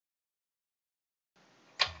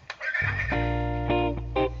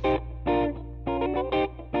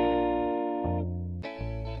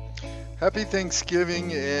Happy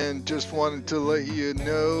Thanksgiving, and just wanted to let you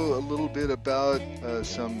know a little bit about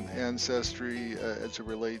some ancestry as it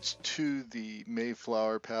relates to the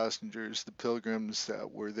Mayflower passengers, the pilgrims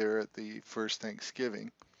that were there at the first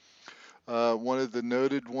Thanksgiving. One of the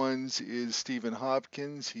noted ones is Stephen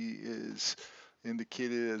Hopkins. He is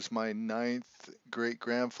indicated as my ninth great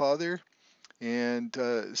grandfather. And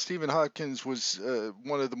Stephen Hopkins was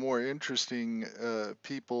one of the more interesting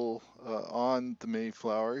people on the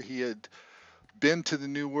Mayflower. He had been to the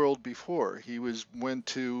New World before. He was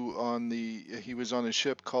on a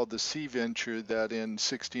ship called the Sea Venture that in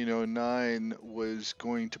 1609 was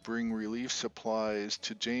going to bring relief supplies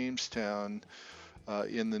to Jamestown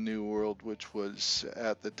in the New World, which was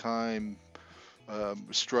at the time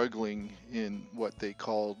struggling in what they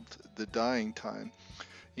called the dying time.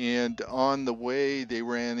 And on the way, they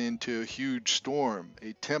ran into a huge storm,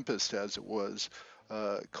 a tempest as it was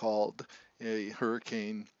called, a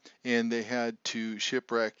hurricane, and they had to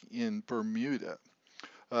shipwreck in Bermuda.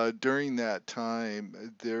 During that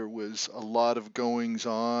time, there was a lot of goings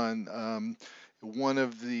on. One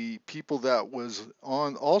of the people that was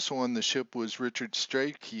also on the ship was Richard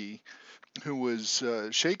Strachey, who was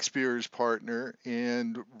Shakespeare's partner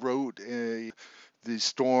and wrote the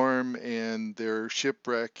storm and their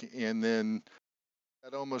shipwreck, and then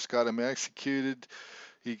that almost got him executed.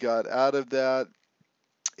 He got out of that,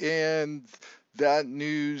 and that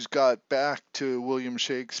news got back to William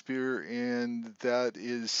Shakespeare, and that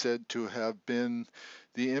is said to have been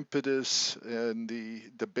the impetus and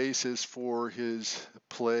the basis for his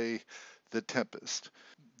play, The Tempest.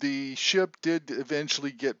 The ship did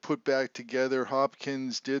eventually get put back together.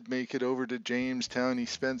 Hopkins did make it over to Jamestown. He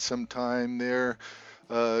spent some time there,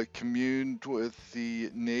 communed with the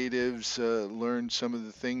natives, learned some of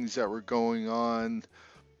the things that were going on.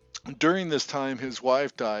 During this time, his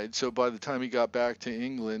wife died, so by the time he got back to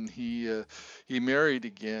England, he married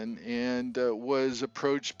again and was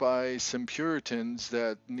approached by some Puritans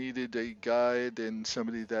that needed a guide and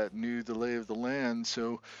somebody that knew the lay of the land.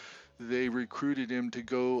 So they recruited him to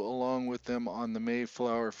go along with them on the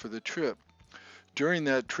Mayflower for the trip. During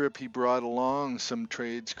that trip, he brought along some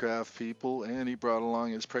tradescraft people, and he brought along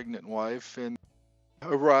his pregnant wife, and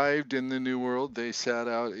arrived in the New World. They sat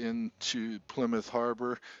out into Plymouth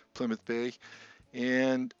Harbor, Plymouth Bay,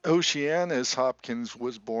 and Oceanus Hopkins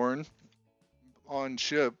was born on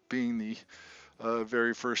ship, being the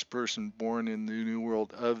very first person born in the New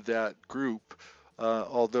World of that group.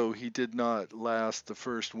 Although he did not last the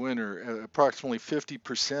first winter. Approximately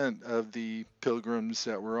 50% of the pilgrims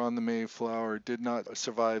that were on the Mayflower did not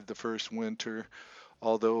survive the first winter,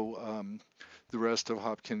 although the rest of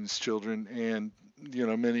Hopkins' children and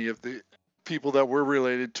many of the people that were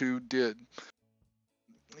related to did.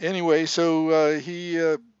 Anyway, so he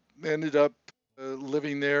ended up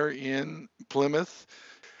living there in Plymouth.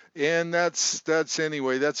 And that's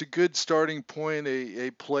anyway. That's a good starting point,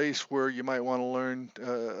 a place where you might want to learn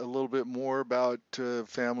a little bit more about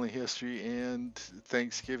family history and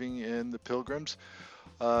Thanksgiving and the Pilgrims.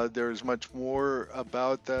 There's much more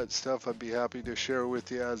about that stuff I'd be happy to share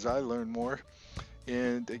with you as I learn more.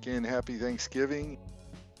 And again, happy Thanksgiving.